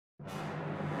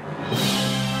Hi,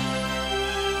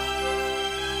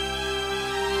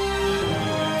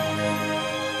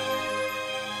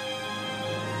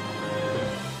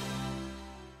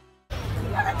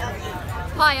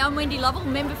 I'm Wendy Lovell,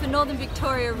 member for Northern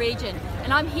Victoria Region,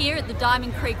 and I'm here at the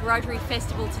Diamond Creek Rotary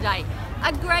Festival today.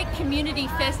 A great community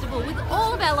festival with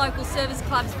all of our local service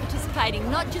clubs participating,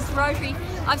 not just Rotary.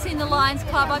 I've seen the Lions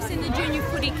Club, I've seen the junior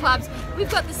footy clubs, we've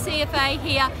got the CFA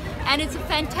here, and it's a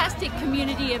fantastic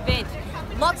community event.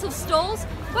 Lots of stalls.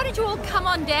 Why don't you all come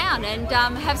on down and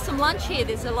have some lunch here?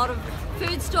 There's a lot of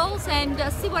food stalls, and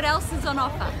see what else is on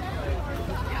offer.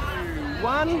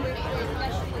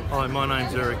 Hi, my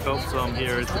name's Eric Phelps. I'm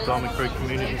here at the Diamond Creek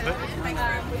Community Fest.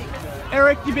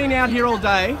 Eric, you've been out here all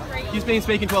day. You've been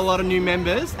speaking to a lot of new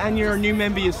members, and you're a new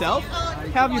member yourself.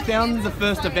 How have you found the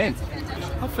first event?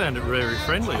 I found it very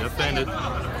friendly. I found it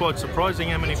quite surprising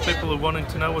how many people are wanting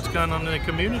to know what's going on in their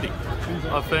community.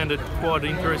 I found it quite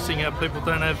interesting how people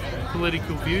don't have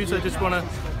political views. They just want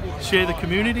to share the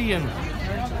community and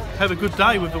have a good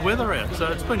day with the weather out.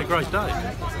 So it's been a great day.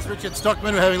 It's Richard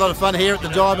Stockman. We're having a lot of fun here at the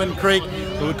Diamond Creek.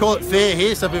 We call it fair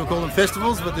here, some people call them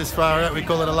festivals, but this far out we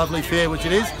call it a lovely fair, which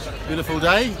it is. Beautiful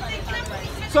day.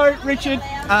 So, Richard,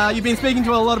 you've been speaking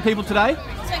to a lot of people today.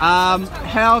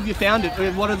 How have you found it?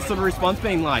 What has the sort of response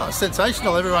been like? Oh,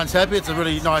 sensational. Everyone's happy. It's a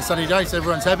really nice sunny day, so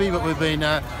everyone's happy, but we've been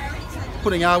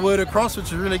putting our word across, which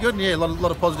is really good. And yeah, a lot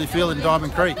of positive feel in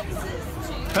Diamond Creek.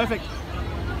 Perfect.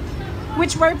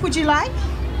 Which rope would you like?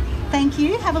 Thank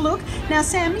you. Have a look. Now,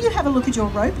 Sam, you have a look at your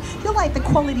rope. You're like the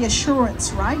quality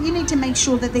assurance, right? You need to make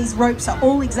sure that these ropes are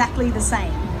all exactly the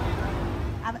same.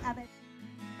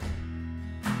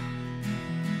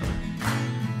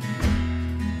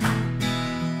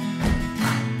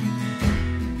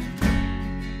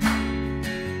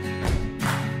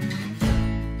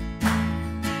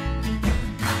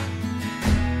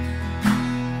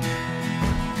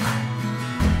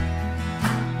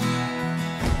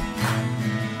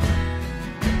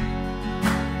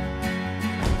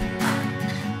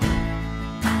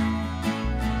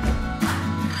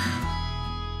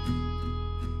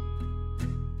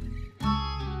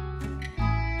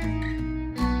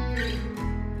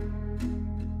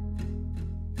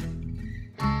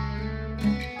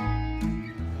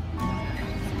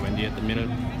 Wendy at the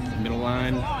middle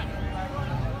line.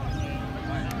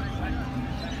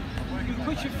 You can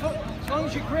push your foot, as long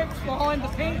as your grip's behind the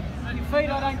pink, your feet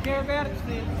I don't care about, it's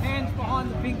the hands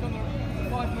behind the pink on the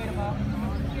 5 metre mark.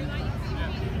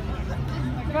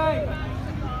 Okay.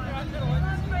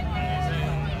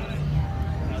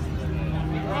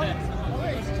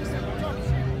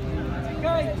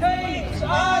 Okay, teams,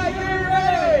 are you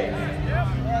ready?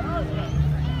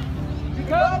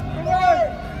 Pick up the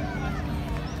rope.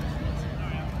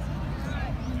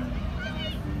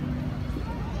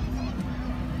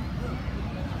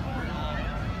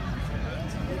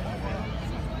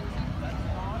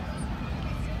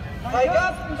 Take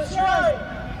up and straight.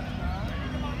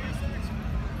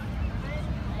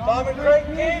 Diamond Creek,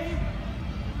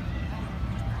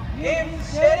 give,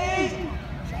 steady.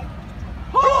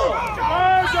 Pull!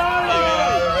 Round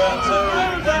two,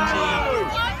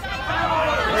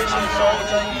 Richard Stockman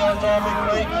taking on Diamond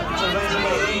Creek. It's a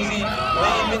reasonably easy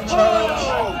lead-in challenge.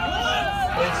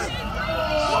 It's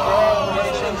strong.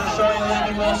 Richards are showing a little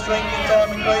bit more strength in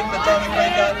Diamond Creek, but Diamond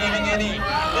Creek aren't giving any.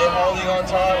 They're holding on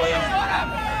tightly.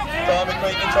 Diamond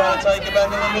Creek can try to take it back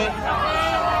a little bit.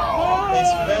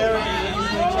 It's very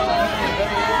easily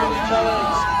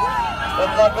challenged. The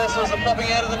blood vessels are popping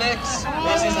out of the necks.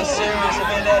 This is a serious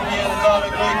event out here at the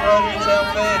Diamond Creek Rotary Town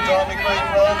Fair. Diamond Creek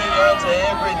holding on to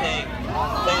everything.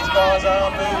 These guys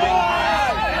aren't moving.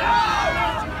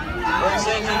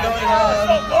 Precincts are going hard.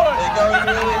 They're going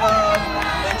really hard.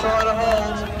 They're trying to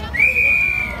hold.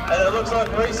 And it looks like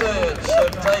Research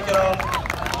have taken off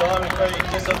Diamond Creek.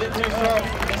 Just a bit too strong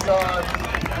this time.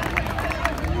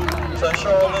 So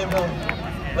surely will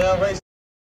now Research.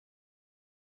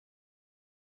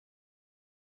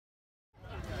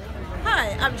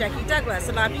 Hi, I'm Jacky Douglas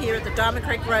and I'm here at the Diamond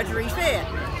Creek Rotary Fair,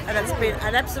 and it's been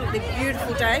an absolutely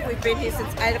beautiful day. We've been here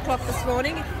since 8 o'clock this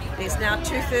morning. It's now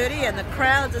 2:30 and the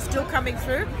crowds are still coming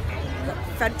through. We've got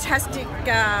fantastic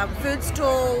food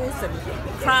stalls and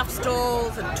craft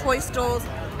stalls and toy stalls.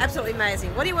 Absolutely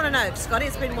amazing. What do you want to know, Scotty?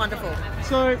 It's been wonderful.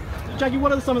 So, Jackie,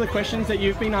 what are some of the questions that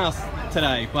you've been asked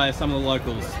today by some of the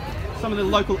locals? Some of the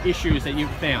local issues that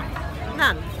you've found?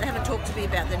 None. They haven't talked to me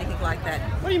about anything like that.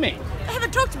 What do you mean? They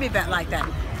haven't talked to me about like that.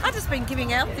 I've just been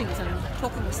giving out things and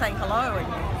talking, saying hello and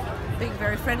being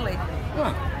very friendly.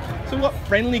 Oh. So what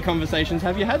friendly conversations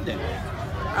have you had then?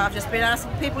 I've just been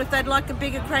asking people if they'd like a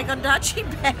bigger Craig Ondarchie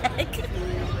bag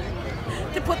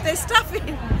to put their stuff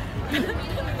in.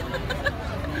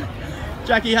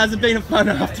 Jackie, has it been a fun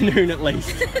afternoon at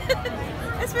least?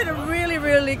 It's been a really,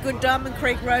 really good Diamond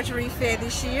Creek Rotary Fair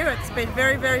this year. It's been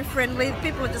very, very friendly. The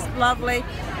people are just lovely.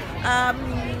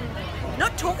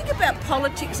 Not talking about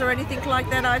politics or anything like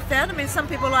that, I've found. I mean, some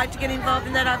people like to get involved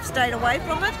in that. I've stayed away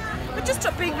from it. But just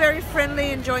being very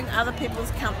friendly, enjoying other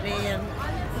people's company, and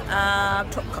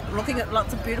looking at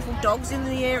lots of beautiful dogs in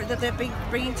the area that they've been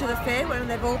bringing to the fair, and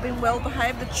they've all been well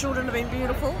behaved. The children have been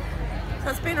beautiful. So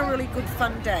it's been a really good,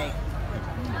 fun day.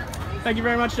 Thank you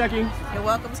very much, Jackie. You're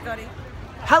welcome, Scotty.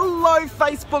 Hello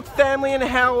Facebook family, and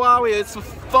how are we? It's the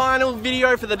final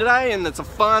video for the day, and it's a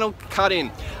final cut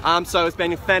in. So it's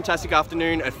been a fantastic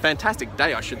afternoon, a fantastic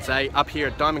day I should say, up here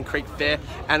at Diamond Creek Fair,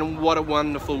 and what a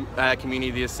wonderful community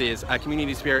this is. A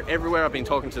community spirit everywhere. I've been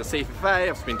talking to the CFFA,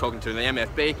 I've been talking to the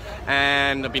MFB,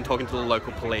 and I've been talking to the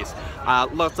local police.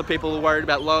 Lots of people are worried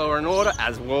about law and order,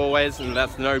 as always, and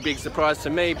that's no big surprise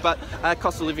to me, but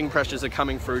cost of living pressures are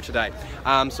coming through today.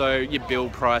 So your bill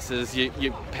prices,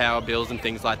 your power bills and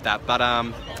things like that. But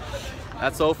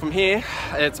that's all from here.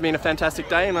 It's been a fantastic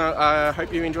day, and I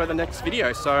hope you enjoy the next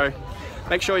video. So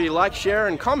make sure you like, share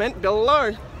and comment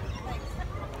below.